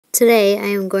Today I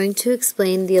am going to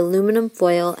explain the aluminum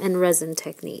foil and resin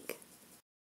technique.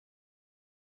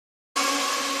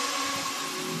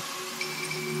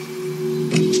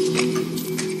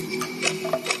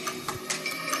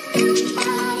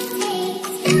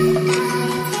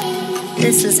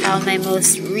 This is how my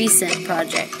most recent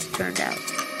project turned out.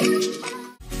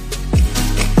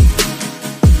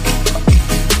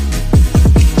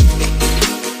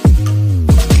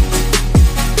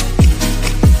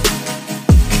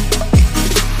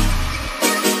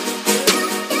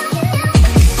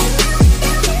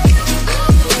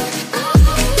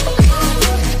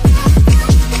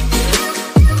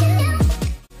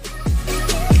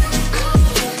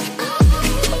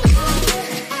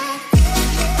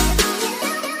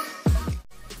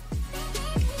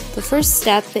 The first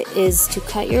step is to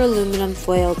cut your aluminum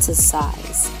foil to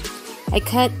size. I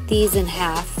cut these in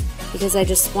half because I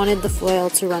just wanted the foil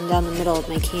to run down the middle of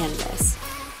my canvas.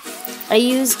 I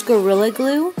used Gorilla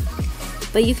Glue,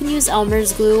 but you can use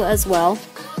Elmer's glue as well.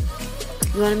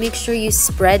 You want to make sure you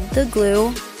spread the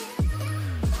glue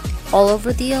all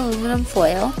over the aluminum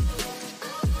foil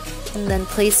and then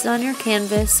place it on your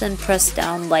canvas and press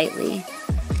down lightly.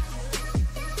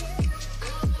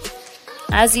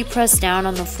 As you press down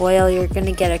on the foil, you're going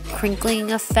to get a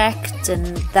crinkling effect,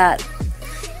 and that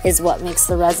is what makes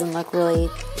the resin look really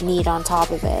neat on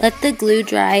top of it. Let the glue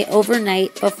dry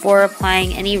overnight before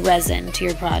applying any resin to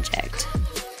your project.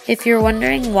 If you're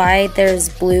wondering why there's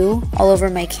blue all over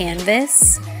my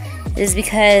canvas, it is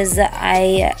because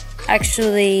I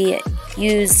actually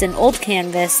used an old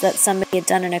canvas that somebody had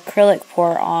done an acrylic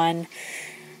pour on,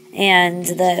 and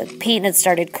the paint had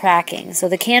started cracking. So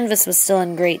the canvas was still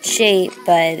in great shape,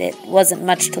 but it wasn't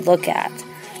much to look at.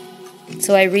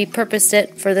 So I repurposed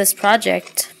it for this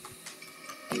project.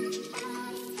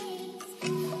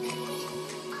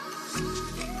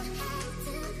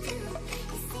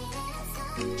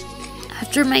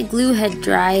 After my glue had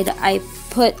dried, I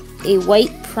put a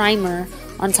white primer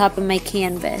on top of my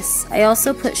canvas. I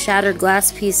also put shattered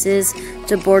glass pieces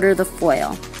to border the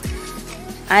foil.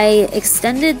 I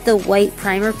extended the white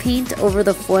primer paint over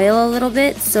the foil a little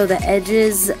bit so the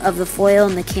edges of the foil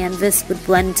and the canvas would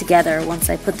blend together once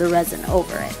I put the resin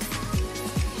over it.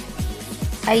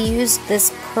 I used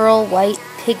this pearl white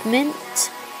pigment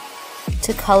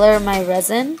to color my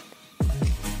resin,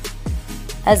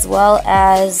 as well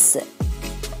as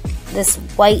this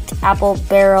white apple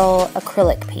barrel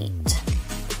acrylic paint.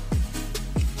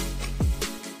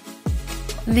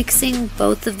 Mixing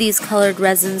both of these colored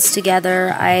resins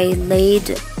together, I laid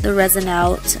the resin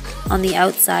out on the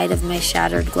outside of my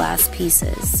shattered glass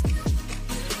pieces.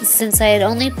 Since I had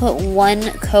only put one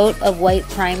coat of white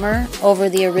primer over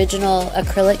the original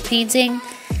acrylic painting,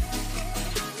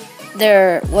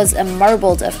 there was a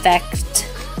marbled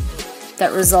effect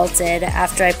that resulted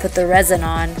after I put the resin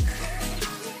on,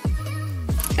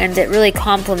 and it really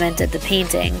complemented the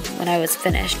painting when I was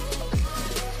finished.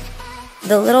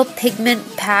 The little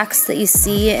pigment packs that you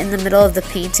see in the middle of the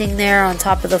painting there on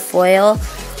top of the foil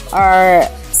are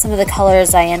some of the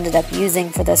colors I ended up using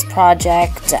for this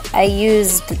project. I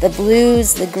used the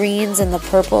blues, the greens, and the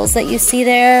purples that you see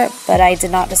there, but I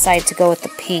did not decide to go with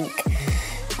the pink.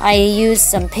 I used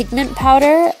some pigment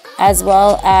powder as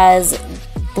well as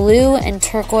blue and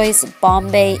turquoise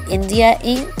Bombay India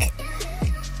ink,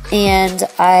 and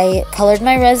I colored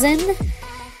my resin,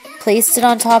 placed it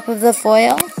on top of the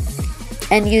foil,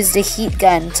 and used a heat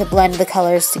gun to blend the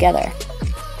colors together.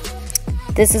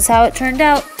 This is how it turned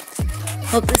out.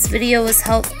 Hope this video was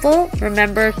helpful.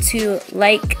 Remember to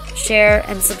like, share,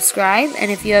 and subscribe.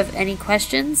 And if you have any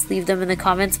questions, leave them in the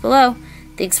comments below.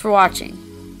 Thanks for watching.